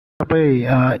सबै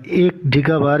एक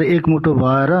ढिका भएर एक मुटु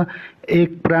भएर एक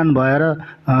प्राण भएर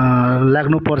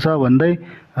लाग्नुपर्छ भन्दै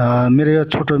मेरो यो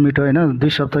छोटो मिठो हैन 2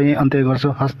 शब्द यही अन्त्य गर्छु।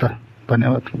 हस् त,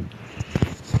 धन्यवाद।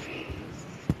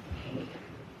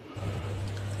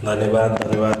 धन्यवाद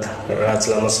राज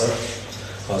लामा सर।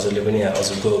 हजुरले पनि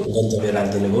हजुरको गन्तव्य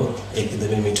राखिदिनु भयो,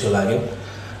 एकदमै मिठो लाग्यो।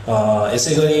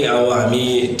 यसै गरी अब हामी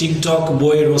TikTok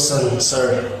boy Roshan sir,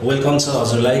 welcome छ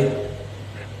हजुरलाई।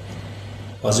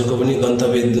 हजुरको पनि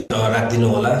गन्तव्य राखिदिनु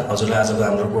होला। हजुरलाई आजको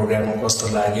हाम्रो प्रोग्राम कस्तो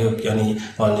लाग्यो अनि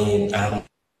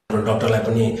हाम्रो डाक्टरलाई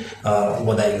पनि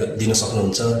बधाई दिन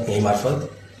सक्नुहुन्छ यही मार्फत।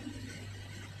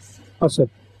 हस् सर,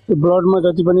 यो ब्लडमा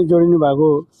जति पनि जोडिनु भएको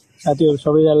साथीहरू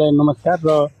सबैजनालाई नमस्कार र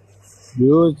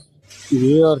भ्युअर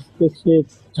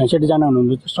 166 जना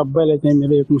हुनुहुन्छ, सबैलाई चाहिँ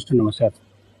मेरो एकमुष्ट नमस्कार।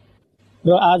 र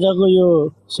आजको यो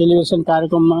सेलिब्रेसन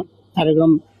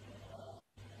कार्यक्रम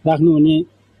राख्नुहुने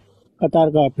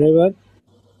कतारका फ्लेभर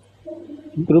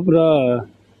ग्रुप र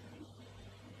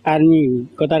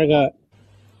कतारका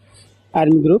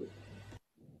आर्मी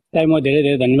ग्रुपलाई म धेरै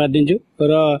धेरै धन्यवाद दिन्छु।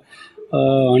 र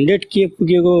 100K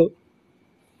पुगेकोमा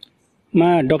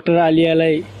डाक्टर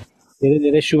आलियालाई धेरै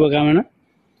धेरै शुभकामना।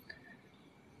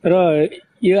 र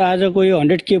यो आजको यो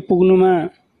 100K पुग्नुमा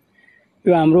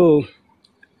यो हाम्रो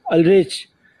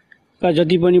अलरेजका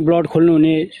जति पनि ब्लड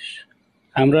खोल्नुहुने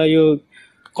हाम्रा यो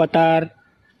कतार,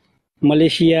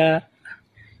 मलेसिया,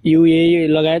 UAE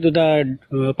लगायत उता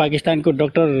पाकिस्तानको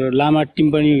डाक्टर लामा टिम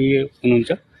पनि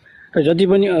हुनुहुन्छ र जति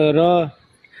पनि र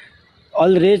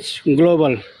अलरेज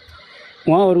ग्लोबल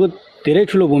उहाँहरूको धेरै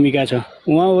ठुलो भूमिका छ।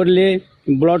 उहाँहरूले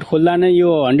ब्लड खोल्दा नै यो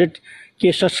 100K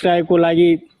सब्सक्राइबको लागि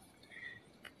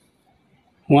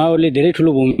उहाँहरूले धेरै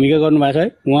ठुलो भूमिका गर्नुभएको छ।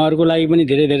 उहाँहरूको लागि पनि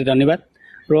धेरै धेरै धन्यवाद।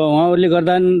 र उहाँहरूले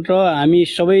गर्दा र हामी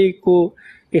सबैको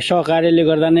यो सहकार्यले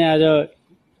गर्दा नै आज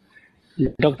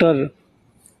डाक्टर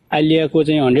आलियाको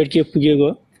चाहिँ 100K पुगेको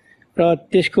र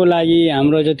त्यसको लागि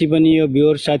हाम्रो जति पनि यो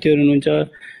भ्युअर साथीहरू हुनुहुन्छ,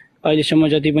 अहिलेसम्म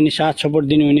जति पनि साथ सपोर्ट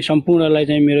दिनुहुने सम्पूर्णलाई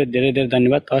चाहिँ मेरो धेरै धेरै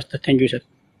धन्यवाद। हस् त, thank you sir.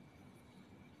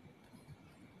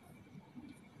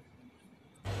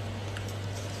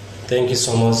 Thank you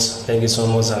so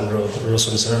much हाम्रो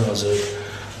रोशन सर।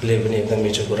 हजुरले पनि एकदम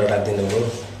मिठो कुरा राखिदिनु भयो।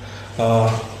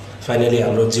 फाइनली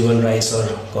हाम्रो जीवन राई सर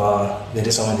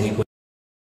धेरै समयदेखि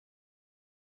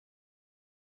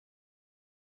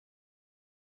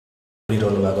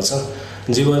गरिरहनु भएको छ।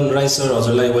 जीवन राई सर,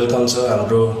 हजुरलाई वेलकम छ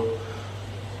हाम्रो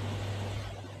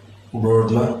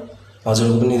बोर्डमा।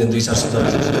 हजुरको पनि 2-4 शब्द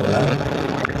राख्नु होला।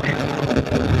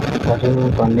 हजुर,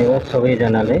 धन्यवाद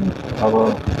सबैजनालाई। अब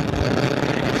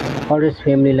फरेस्ट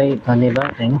फ्यामिलीलाई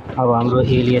धन्यवाद हैन। अब हाम्रो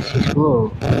एलिया 6को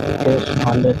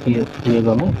 100K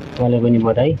पुगेकोमा उहाँलाई पनि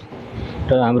बधाई।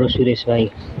 र हाम्रो सुरेश भाइ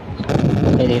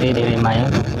धेरै धेरै माया,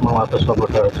 म उहाँको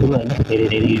सपोर्टर छु हैन। धेरै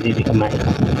धेरै माया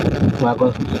उहाँको,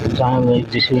 जहाँ गए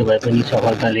जेसुकै भए पनि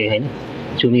सफलताले हैन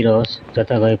चुमिरहोस्।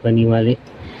 जता गए पनि उहाँले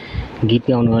गीत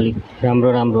गाउनु अलिक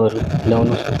राम्रोहरू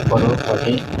ल्याउनु पर्यो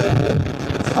भन्ने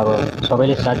अब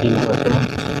सबैले साथ दिनुपर्छ।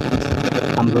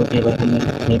 हाम्रो के भए पनि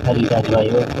नेपाली दाजुभाइ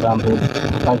हो, राम्रो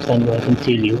पाकिस्तानी भए पनि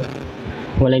चेली हो,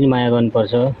 उहाँलाई नि माया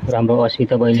गर्नुपर्छ। राम्रो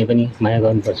अस्मिता बहिनीले पनि माया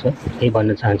गर्नुपर्छ, यही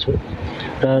भन्न चाहन्छु।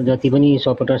 र जति पनि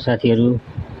सपोर्टर साथीहरू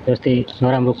जस्तै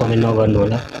नराम्रो कमेन्ट नगर्नु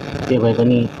होला। त्यो भए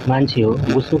पनि मान्छे हो,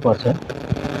 बुझ्नुपर्छ।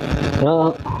 र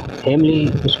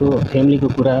उसको फ्यामिलीको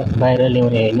कुरा बाहिर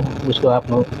ल्याउने होइन, उसको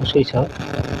आफ्नो उसकै छ।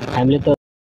 हामीले त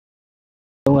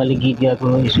उहाँले गीत गाएको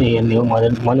यसो हेर्ने हो,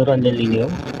 मनोरञ्जन लिने हो,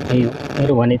 त्यही हो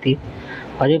मेरो भने। थिएँ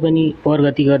अझै पनि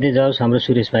प्रगति गर्दै जाओस् हाम्रो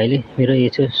सुरेश भाइले, मेरो यही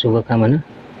छ शुभकामना।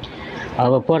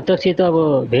 अब प्रत्यक्ष त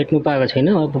अब भेट्नु पाएको छैन।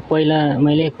 अब पहिला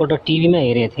मैले एकपल्ट टिभीमा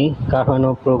हेरेको थिएँ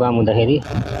काठमाडौँ प्रोग्राम हुँदाखेरि,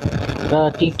 र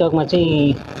टिकटकमा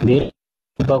चाहिँ भेट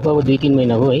भएको अब 2-3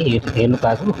 महिना भयो है हेर्नु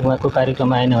पाएको। उहाँको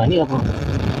कार्यक्रम आएन भने अब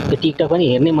त्यो टिकटक पनि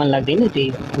हेर्नै मन लाग्दैन।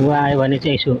 त्यही उहाँ आयो भने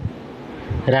चाहिँ यसो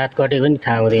रात कटेको पनि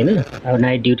थाहा हुँदैन। अब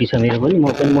नाइट ड्युटी छ मेरो पनि, म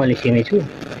पनि मलेसियामै छु।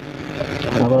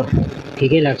 अब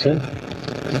ठिकै लाग्छ,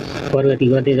 प्रगति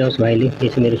गर्दै जाओस् भाइले, यो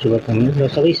चाहिँ मेरो शुभकामना। र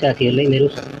सबै साथीहरूलाई मेरो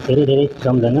धेरै धेरै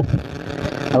सम्झना।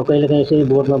 अब कहिलेकाहीँ यसरी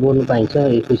बोर्डमा बोल्नु पाइन्छ,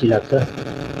 यो खुसी लाग्छ।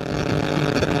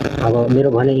 अब मेरो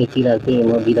भने यति राख्दै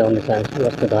म बिदा हुन चाहन्छु।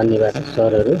 हस्, धन्यवाद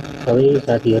सरहरू, सबै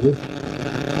साथीहरू।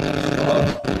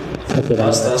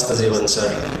 हस्त जीवन सर,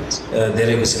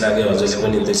 धेरै खुसी लाग्यो हजुरले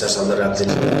पनि 2-4 शब्द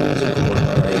राखिदिनु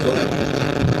भएको।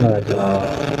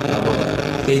 अब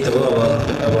त्यही त हो।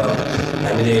 अब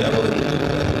हामीले अब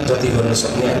जति गर्नु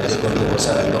सक्ने हामीले गर्नुपर्छ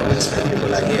हाम्रो अडियन्स फ्यामिलीको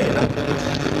लागि होइन।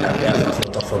 हामीले आफ्नो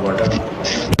तर्फबाट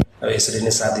अब यसरी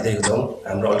नै साथ दिँदै जाउँ,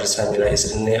 हाम्रो अडियन्स फ्यामिलीलाई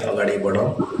यसरी नै अगाडि बढाउँ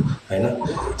होइन।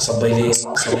 सबैले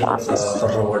सबै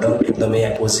तर्फबाट एकदमै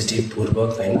पोजिटिभ पूर्वक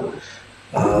होइन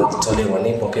चल्यो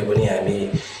भने पक्कै पनि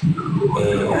हामीले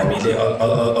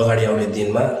अगाडि आउने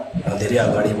दिनमा धेरै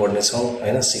अगाडि बढ्नेछौँ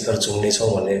होइन, शिखर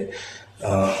छुम्नेछौँ भन्ने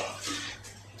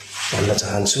भन्न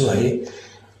चाहन्छु है।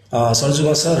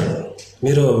 सर्जुमा सर,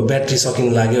 मेरो ब्याट्री सकिन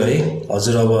लाग्यो है,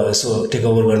 हजुर अब यसो टेक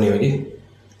ओभर गर्ने हो कि?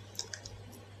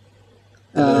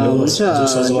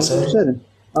 सर्जुमा सर,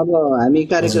 अब हामी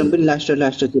कार्यक्रम पनि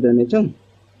लास्टतिर नै छौँ।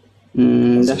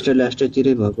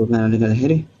 लास्टतिरै भएको कारणले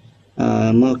गर्दाखेरि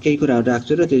म केही कुराहरू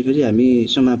राख्छु र त्यसपछि हामी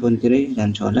समापनतिरै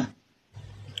जान्छौँ होला।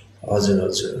 हजुर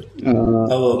हजुर,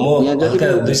 अब म हल्का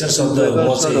 2-4 शब्द म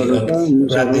चाहिँ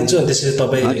राखिदिन्छु अनि त्यसपछि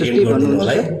तपाईँ एन्ड गरिदिनु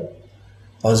होला है।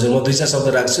 हजुर, म 2-4 शब्द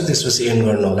राख्छु, त्यसपछि एन्ड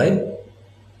गर्नु होला है।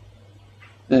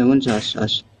 ए हुन्छ,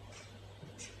 हस्।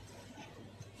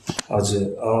 हजुर,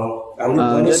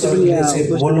 हाम्रो सरले चाहिँ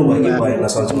बोल्नु भयो कि भएन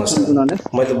सर्जुमा सर?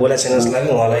 मैले बोलाएको छैन जस्तो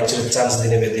लाग्यो, उहाँलाई एकचोटि चान्स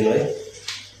दिनु है।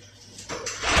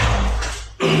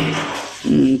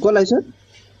 कसलाई सर?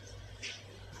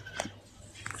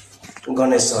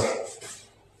 गणेश सर।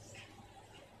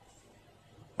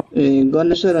 ए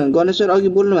गणेश सर अघि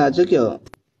बोल्नु भएको छ के हो?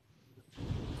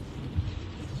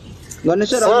 गणेश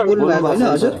सर अघि बोल्नु भएको होइन?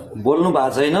 हजुर बोल्नु भएको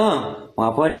छैन,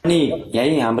 उहाँ पनि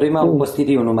यहीँ हाम्रैमा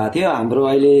उपस्थिति हुनुभएको थियो। हाम्रो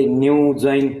अहिले न्यू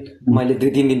जोइन मैले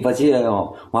 2-3 दिनपछि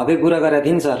उहाँकै कुरा गरेको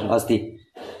थिएँ नि सर, अस्ति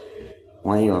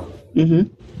उहाँ हो।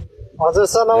 हजुर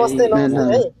सर, नमस्ते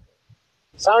है।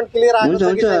 साउन्ड क्लियर आएको छ कि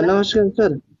छैन? नमस्कार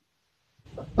सर,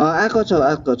 आएको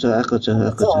छ।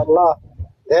 ल,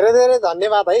 धेरै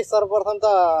धन्यवाद है। सर्वप्रथम त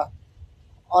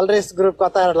अलरेस ग्रुप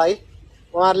कतारलाई,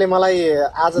 उहाँहरूले मलाई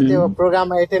आज त्यो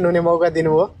प्रोग्राममा एटेन्ड हुने मौका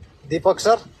दिनुभयो। Deepak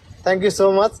sir, thank you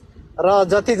so much. र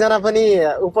जतिजना पनि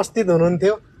उपस्थित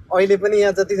हुनुहुन्थ्यो, अहिले पनि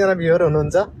यहाँ जतिजना भ्युअर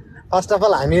हुनुहुन्छ, फर्स्ट अफ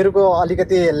अल हामीहरूको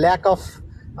अलिकति lack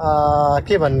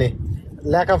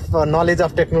of knowledge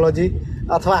of technology,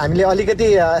 अथवा हामीले अलिकति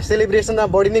सेलिब्रेसनमा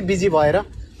बढी नै बिजी भएर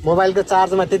मोबाइलको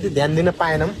चार्जमा त्यति ध्यान दिन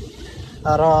पाएनौँ,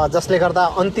 र जसले गर्दा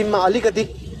अन्तिममा अलिकति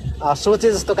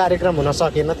सोचे जस्तो कार्यक्रम हुन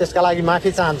सकेन। त्यसका लागि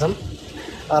माफी चाहन्छौँ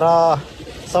र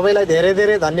सबैलाई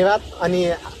धेरै धन्यवाद।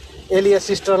 अनि Elia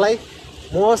सिस्टरलाई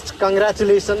most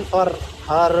congratulation for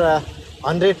her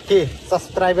 100K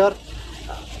subscriber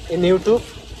in YouTube.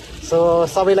 So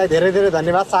सबैलाई धेरै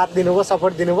धन्यवाद, साथ दिनुभयो,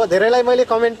 सपोर्ट दिनुभयो। धेरैलाई मैले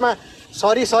कमेन्टमा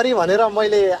सरी भनेर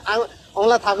मैले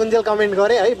औँला थाकुन्जेल कमेन्ट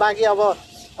गरेँ है। बाँकी अब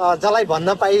जसलाई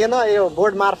भन्न पाइएन, यो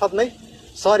बोर्ड मार्फत नै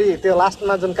सरी। त्यो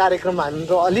लास्टमा जुन कार्यक्रम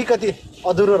हाम्रो अलिकति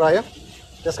अधुरो रह्यो,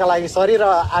 त्यसका लागि सरी। र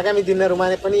आगामी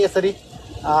दिनहरूमा पनि यसरी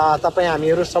तपाईँ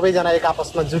हामीहरू सबैजना एक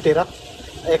आपसमा जुटेर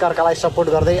एकअर्कालाई सपोर्ट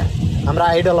गर्दै हाम्रा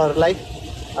आइडलहरूलाई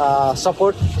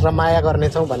सपोर्ट र माया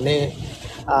गर्नेछौँ भन्ने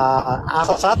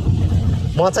आशा साथ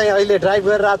म चाहिँ अहिले ड्राइभ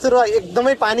गरिरहेको छु र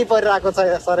एकदमै पानी परिरहेको छ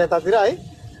सर यतातिर है।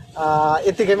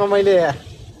 यतिकैमा म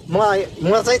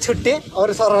चाहिँ छुट्टेँ,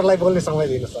 अरू सरहरूलाई बोल्ने समय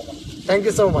दिनु sir. Thank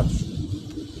you so much.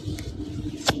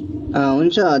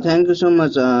 हुन्छ, thank you so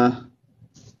much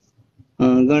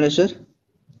Ganesh sir,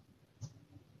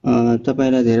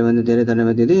 तपाईँलाई धेरैभन्दा धेरै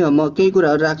धन्यवाद दिँदै म केही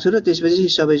कुराहरू राख्छु र त्यसपछि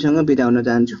सबैसँग बिदा हुन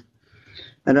चाहन्छु।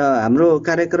 र हाम्रो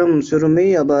कार्यक्रम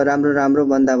सुरुमै अब राम्रो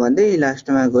भन्दा भन्दै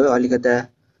लास्टमा गयो अलिकता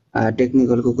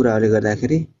टेक्निकलको कुराहरूले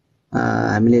गर्दाखेरि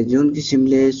हामीले जुन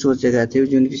किसिमले सोचेका थियौँ,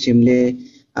 जुन किसिमले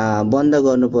बन्द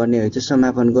गर्नुपर्ने हो त्यो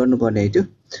समापन गर्नुपर्ने हो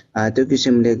त्यो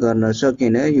किसिमले गर्न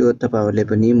सकेन। यो तपाईँहरूले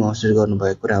पनि महसुस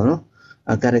गर्नुभएको कुरा हो।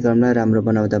 कार्यक्रमलाई राम्रो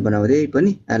बनाउँदै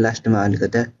पनि लास्टमा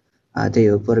अलिकता त्यही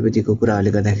हो, प्रविधिको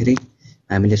कुराहरूले गर्दाखेरि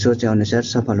हामीले सोचे अनुसार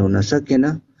सफल हुन सकेन।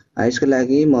 यसको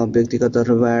लागि म व्यक्तिगत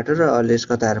तर्फबाट र अलवेज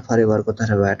कतार फरेभरको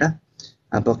तर्फबाट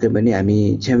पक्कै पनि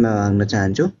हामी क्षमा माग्न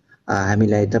चाहन्छौँ।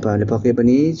 हामीलाई तपाईँहरूले पक्कै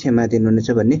पनि क्षमा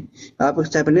दिनुहुनेछ भन्ने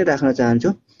अपेक्षा पनि राख्न चाहन्छु।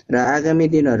 र आगामी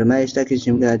दिनहरूमा यस्ता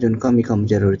किसिमका जुन कमी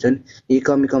कमजोरहरू छन्, यी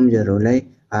कमी कमजोरहरूलाई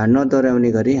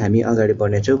नदोहोऱ्याउने गरी हामी अगाडि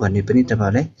बढ्नेछौँ भन्ने पनि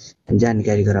तपाईँहरूलाई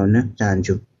जानकारी गराउन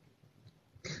चाहन्छु।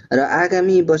 र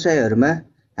आगामी बसाइहरूमा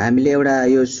हामीले एउटा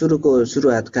यो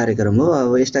सुरुवात कार्यक्रम हो,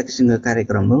 अब यस्ता किसिमका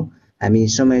कार्यक्रम हो हामी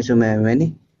समयमा नि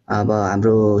अब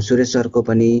हाम्रो सुरेश सरको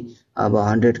पनि अब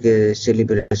 100K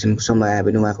सेलिब्रेसनको समय आयो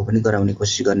भने उहाँको पनि गराउने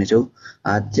कोसिस गर्नेछौँ।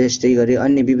 त्यस्तै गरी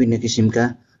अन्य विभिन्न किसिमका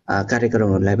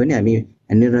कार्यक्रमहरूलाई पनि हामी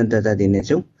निरन्तरता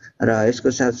दिनेछौँ। र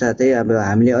यसको साथसाथै अब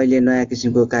हामीले अहिले नयाँ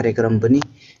किसिमको कार्यक्रम पनि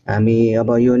हामी अब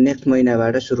यो नेक्स्ट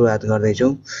महिनाबाट सुरुवात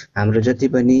गर्दैछौँ। हाम्रो जति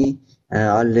पनि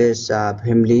अलवेज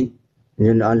फ्यामिली,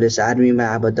 जुन अलवेज आर्मीमा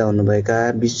आबद्ध हुनुभएका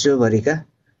विश्वभरिका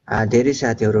धेरै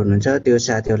साथीहरू हुनुहुन्छ, त्यो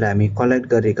साथीहरूलाई हामी कलेक्ट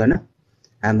गरिकन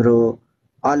हाम्रो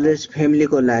अलवेज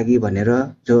फ्यामिलीको लागि भनेर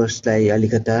जसलाई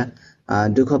अलिकता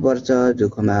दुःख पर्छ,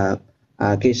 दुःखमा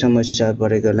केही समस्या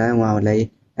परेको बेला उहाँहरूलाई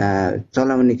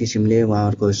चलाउने किसिमले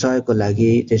उहाँहरूको सहयोगको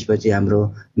लागि, त्यसपछि हाम्रो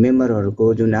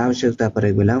मेम्बरहरूको जुन आवश्यकता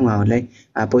परेको बेला उहाँहरूलाई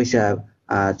पैसा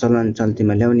चलन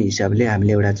चल्तीमा ल्याउने हिसाबले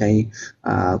हामीले एउटा चाहिँ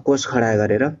कोष खडा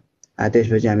गरेर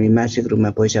त्यसपछि हामी मासिक रूपमा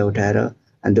पैसा उठाएर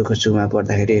दुःख सुखमा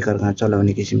पर्दाखेरि एकअर्का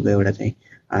चलाउने किसिमको एउटा चाहिँ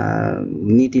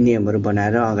नीति नियमहरू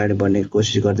बनाएर अगाडि बढ्ने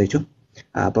कोसिस गर्दैछौँ।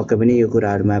 पक्कै पनि यो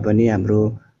कुराहरूमा पनि हाम्रो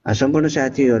सम्पूर्ण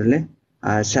साथीहरूले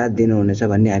साथ दिनुहुनेछ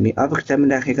भन्ने हामी अपेक्षा पनि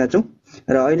राखेका छौँ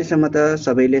र अहिलेसम्म त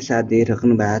सबैले साथ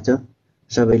दिइराख्नु भएको छ,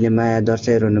 सबैले माया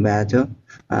दर्शाइरहनु भएको छ।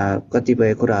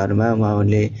 कतिपय कुराहरूमा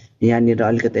उहाँहरूले यहाँनिर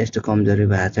अलिकति यस्तो कमजोरी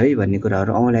भएको छ है भन्ने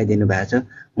कुराहरू औँल्याइदिनु भएको छ।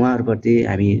 उहाँहरूप्रति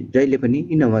हामी जहिले पनि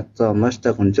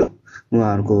नतमस्तक हुन्छौँ।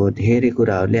 उहाँहरूको धेरै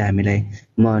कुराहरूले हामीलाई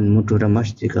मन मुटु र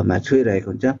मस्तिष्कमा छुइरहेको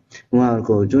हुन्छ।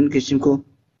 उहाँहरूको जुन किसिमको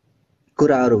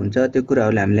कुराहरू हुन्छ त्यो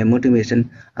कुराहरूले हामीलाई मोटिभेसन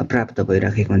प्राप्त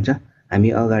भइराखेको हुन्छ। हामी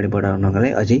अगाडि बढाउनको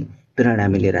लागि अझै प्रेरणा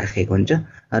हामीले राखेको हुन्छ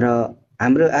र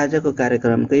हाम्रो आजको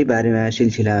कार्यक्रमकै बारेमा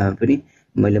सिलसिलामा पनि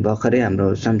मैले भर्खरै हाम्रो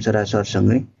शमशरा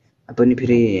सरसँगै पनि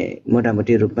फेरि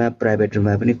मोटामोटी रूपमा प्राइभेट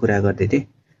रूपमा पनि कुरा गर्दै थिएँ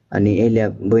अनि एलिया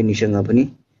बहिनीसँग पनि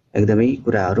एकदमै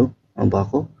कुराहरू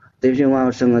भएको। त्यसपछि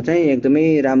उहाँहरूसँग चाहिँ एकदमै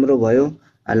राम्रो भयो।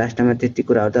 लास्टमा त्यति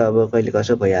कुराहरू त अब कहिले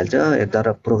कसो भइहाल्छ,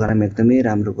 तर प्रोग्राम एकदमै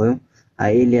राम्रो भयो।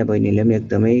 एलिया बहिनीले पनि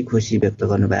एकदमै खुसी व्यक्त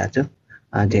गर्नुभएको छ।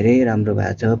 धेरै राम्रो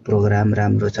भएको छ, प्रोग्राम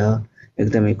राम्रो छ,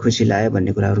 एकदमै खुसी लाग्यो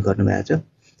भन्ने कुराहरू गर्नुभएको छ।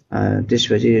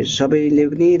 त्यसपछि सबैले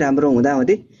पनि राम्रो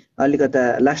हुँदाहुँदै अलिकता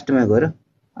लास्टमा गएर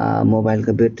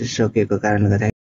मोबाइलको ब्याट्री सकिएको कारणले गर्दा